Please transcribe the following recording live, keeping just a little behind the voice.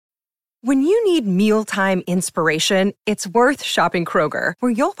When you need mealtime inspiration, it's worth shopping Kroger,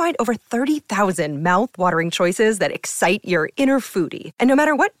 where you'll find over 30,000 mouth-watering choices that excite your inner foodie. And no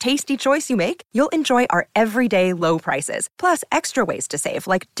matter what tasty choice you make, you'll enjoy our everyday low prices, plus extra ways to save,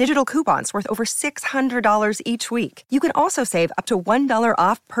 like digital coupons worth over $600 each week. You can also save up to $1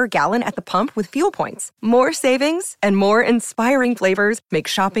 off per gallon at the pump with fuel points. More savings and more inspiring flavors make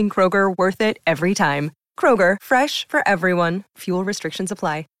shopping Kroger worth it every time. Kroger, fresh for everyone. Fuel restrictions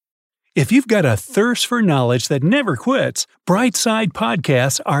apply. If you've got a thirst for knowledge that never quits, Brightside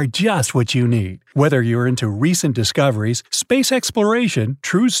Podcasts are just what you need. Whether you're into recent discoveries, space exploration,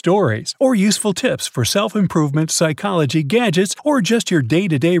 true stories, or useful tips for self-improvement, psychology, gadgets, or just your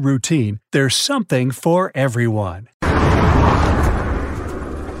day-to-day routine, there's something for everyone.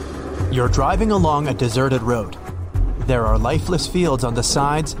 You're driving along a deserted road. There are lifeless fields on the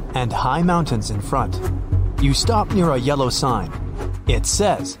sides and high mountains in front. You stop near a yellow sign. It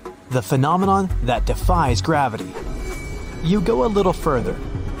says, "The phenomenon that defies gravity." You go a little further,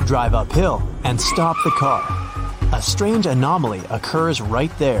 drive uphill, and stop the car. A strange anomaly occurs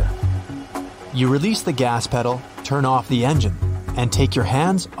right there. You release the gas pedal, turn off the engine, and take your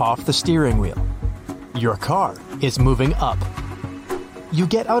hands off the steering wheel. Your car is moving up. You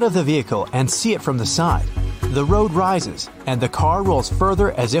get out of the vehicle and see it from the side. The road rises, and the car rolls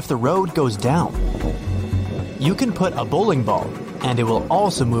further as if the road goes down. You can put a bowling ball, and it will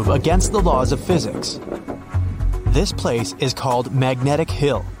also move against the laws of physics. This place is called Magnetic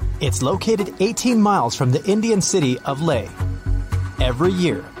Hill. It's located 18 miles from the Indian city of Leh. Every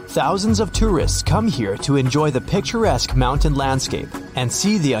year, thousands of tourists come here to enjoy the picturesque mountain landscape and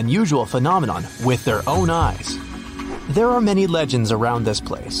see the unusual phenomenon with their own eyes. There are many legends around this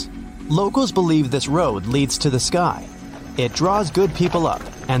place. Locals believe this road leads to the sky. It draws good people up,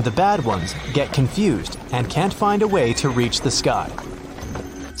 and the bad ones get confused and can't find a way to reach the sky.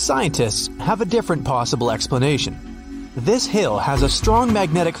 Scientists have a different possible explanation. This hill has a strong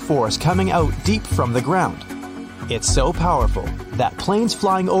magnetic force coming out deep from the ground. It's so powerful that planes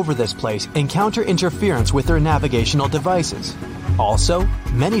flying over this place encounter interference with their navigational devices. Also,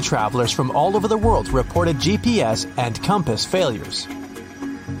 many travelers from all over the world reported GPS and compass failures.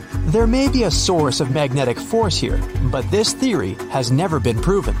 There may be a source of magnetic force here, but this theory has never been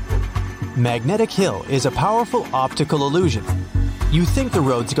proven. Magnetic Hill is a powerful optical illusion. You think the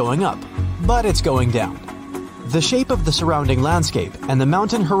road's going up, but it's going down. The shape of the surrounding landscape and the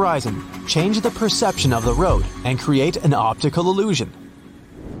mountain horizon change the perception of the road and create an optical illusion.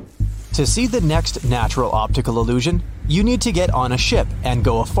 To see the next natural optical illusion, you need to get on a ship and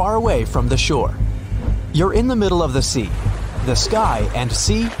go far away from the shore. You're in the middle of the sea. The sky and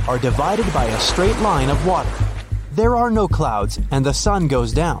sea are divided by a straight line of water. There are no clouds and the sun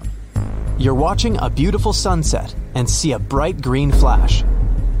goes down. You're watching a beautiful sunset and see a bright green flash.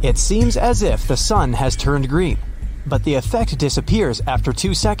 It seems as if the sun has turned green, but the effect disappears after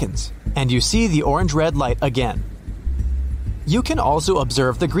 2 seconds, and you see the orange-red light again. You can also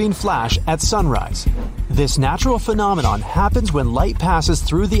observe the green flash at sunrise. This natural phenomenon happens when light passes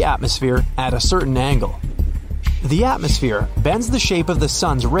through the atmosphere at a certain angle. The atmosphere bends the shape of the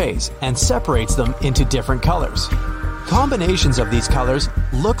sun's rays and separates them into different colors. Combinations of these colors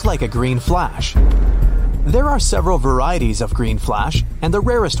look like a green flash. There are several varieties of green flash, and the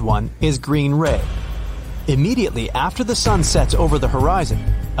rarest one is green ray. Immediately after the sun sets over the horizon,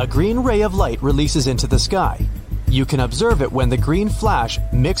 a green ray of light releases into the sky. You can observe it when the green flash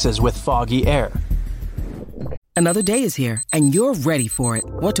mixes with foggy air. Another day is here, and you're ready for it.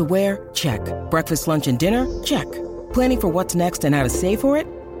 What to wear? Check. Breakfast, lunch, and dinner? Check. Planning for what's next and how to save for it?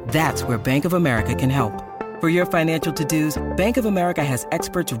 That's where Bank of America can help. For your financial to-dos, Bank of America has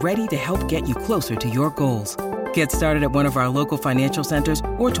experts ready to help get you closer to your goals. Get started at one of our local financial centers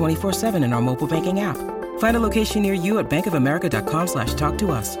or 24/7 in our mobile banking app. Find a location near you at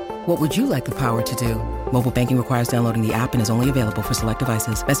bankofamerica.com/talktous. What would you like the power to do? Mobile banking requires downloading the app and is only available for select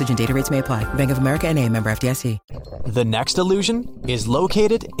devices. Message and data rates may apply. Bank of America NA, member FDIC. The next illusion is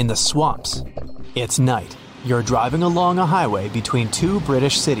located in the swamps. It's night. You're driving along a highway between two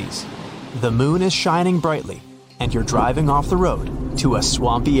British cities. The moon is shining brightly, and you're driving off the road to a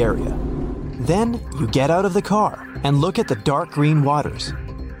swampy area. Then you get out of the car and look at the dark green waters.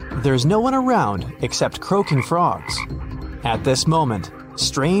 There's no one around except croaking frogs. At this moment,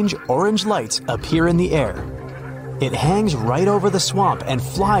 strange orange lights appear in the air. It hangs right over the swamp and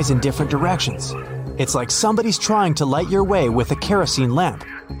flies in different directions. It's like somebody's trying to light your way with a kerosene lamp.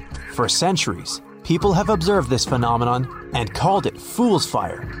 For centuries, people have observed this phenomenon and called it fool's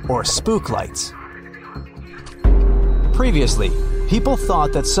fire or spook lights. Previously, people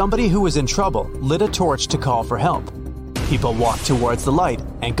thought that somebody who was in trouble lit a torch to call for help. People walked towards the light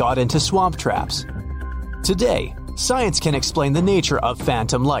and got into swamp traps. Today, science can explain the nature of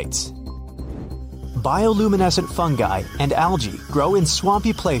phantom lights. Bioluminescent fungi and algae grow in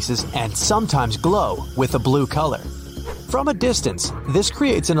swampy places and sometimes glow with a blue color. From a distance, this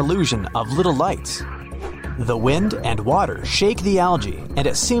creates an illusion of little lights. The wind and water shake the algae, and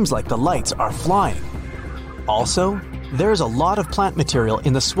it seems like the lights are flying. Also, there's a lot of plant material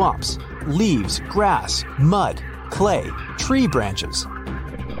in the swamps: leaves, grass, mud, clay, tree branches.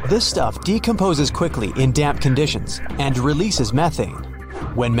 This stuff decomposes quickly in damp conditions and releases methane.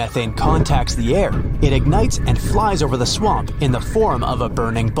 When methane contacts the air, it ignites and flies over the swamp in the form of a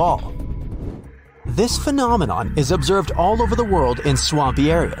burning ball. This phenomenon is observed all over the world in swampy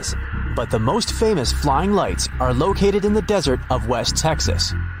areas, but the most famous flying lights are located in the desert of West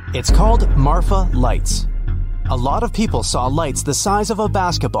Texas. It's called Marfa Lights. A lot of people saw lights the size of a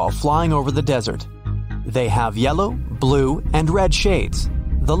basketball flying over the desert. They have yellow, blue, and red shades.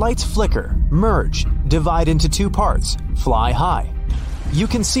 The lights flicker, merge, divide into two parts, fly high. You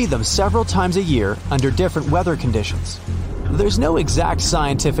can see them several times a year under different weather conditions. There's no exact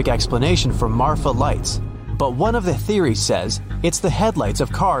scientific explanation for Marfa lights, but one of the theories says it's the headlights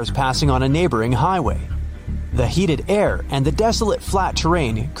of cars passing on a neighboring highway. The heated air and the desolate flat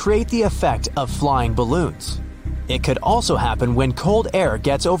terrain create the effect of flying balloons. It could also happen when cold air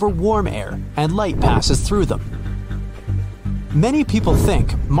gets over warm air and light passes through them. Many people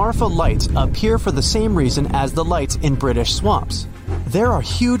think Marfa lights appear for the same reason as the lights in British swamps. There are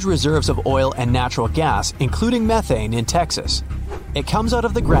huge reserves of oil and natural gas, including methane, in Texas. It comes out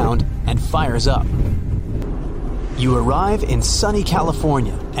of the ground and fires up. You arrive in sunny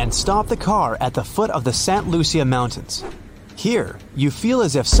California and stop the car at the foot of the Santa Lucia Mountains. Here, you feel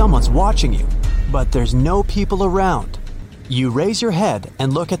as if someone's watching you, but there's no people around. You raise your head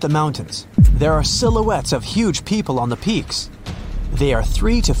and look at the mountains. There are silhouettes of huge people on the peaks. They are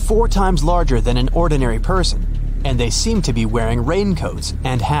 3 to 4 times larger than an ordinary person, and they seem to be wearing raincoats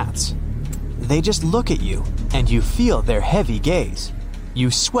and hats. They just look at you, and you feel their heavy gaze.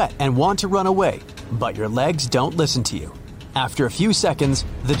 You sweat and want to run away, but your legs don't listen to you. After a few seconds,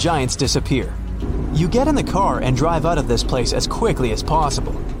 the giants disappear. You get in the car and drive out of this place as quickly as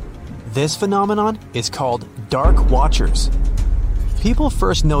possible. This phenomenon is called dark watchers. People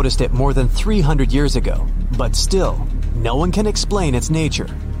first noticed it more than 300 years ago, but still, no one can explain its nature.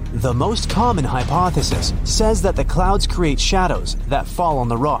 The most common hypothesis says that the clouds create shadows that fall on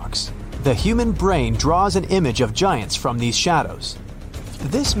the rocks. The human brain draws an image of giants from these shadows.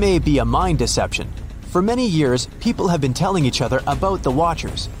 This may be a mind deception. For many years, people have been telling each other about the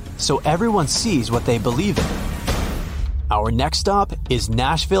Watchers, so everyone sees what they believe in. Our next stop is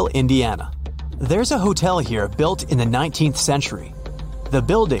Nashville, Indiana. There's a hotel here built in the 19th century. The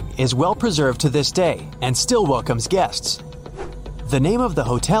building is well preserved to this day and still welcomes guests. The name of the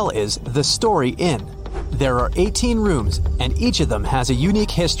hotel is The Story Inn. There are 18 rooms, and each of them has a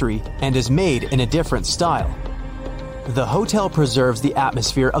unique history and is made in a different style. The hotel preserves the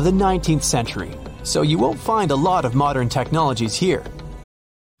atmosphere of the 19th century, so you won't find a lot of modern technologies here.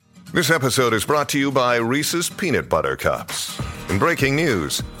 This episode is brought to you by Reese's Peanut Butter Cups. In breaking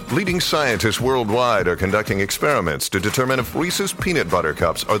news, leading scientists worldwide are conducting experiments to determine if Reese's Peanut Butter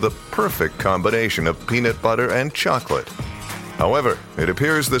Cups are the perfect combination of peanut butter and chocolate. However, it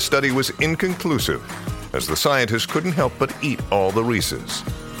appears the study was inconclusive, as the scientists couldn't help but eat all the Reese's.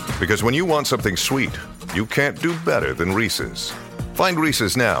 Because when you want something sweet, you can't do better than Reese's. Find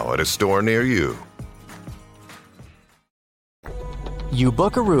Reese's now at a store near you. You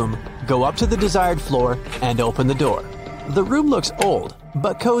book a room, go up to the desired floor, and open the door. The room looks old,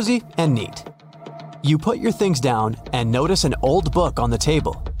 but cozy and neat. You put your things down and notice an old book on the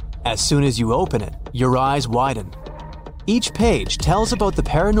table. As soon as you open it, your eyes widen. Each page tells about the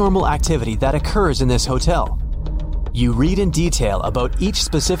paranormal activity that occurs in this hotel. You read in detail about each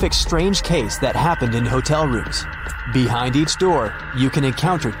specific strange case that happened in hotel rooms. Behind each door, you can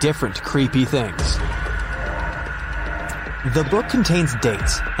encounter different creepy things. The book contains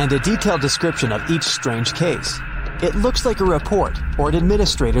dates and a detailed description of each strange case. It looks like a report or an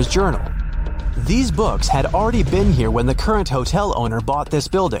administrator's journal. These books had already been here when the current hotel owner bought this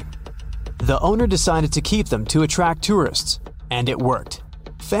building. The owner decided to keep them to attract tourists, and it worked.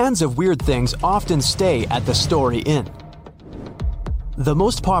 Fans of weird things often stay at the Story Inn. The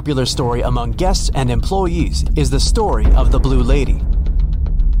most popular story among guests and employees is the story of the Blue Lady.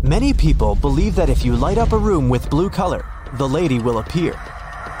 Many people believe that if you light up a room with blue color, the lady will appear.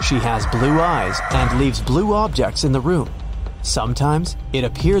 She has blue eyes and leaves blue objects in the room. Sometimes it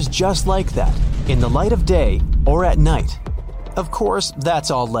appears just like that, in the light of day or at night. Of course, that's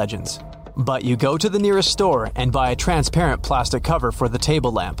all legends. But you go to the nearest store and buy a transparent plastic cover for the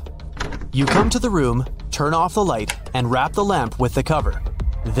table lamp. You come to the room, turn off the light, and wrap the lamp with the cover.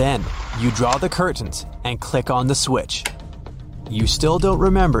 Then, you draw the curtains and click on the switch. You still don't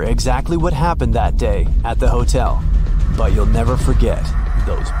remember exactly what happened that day at the hotel, but you'll never forget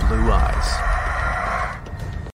those blue eyes.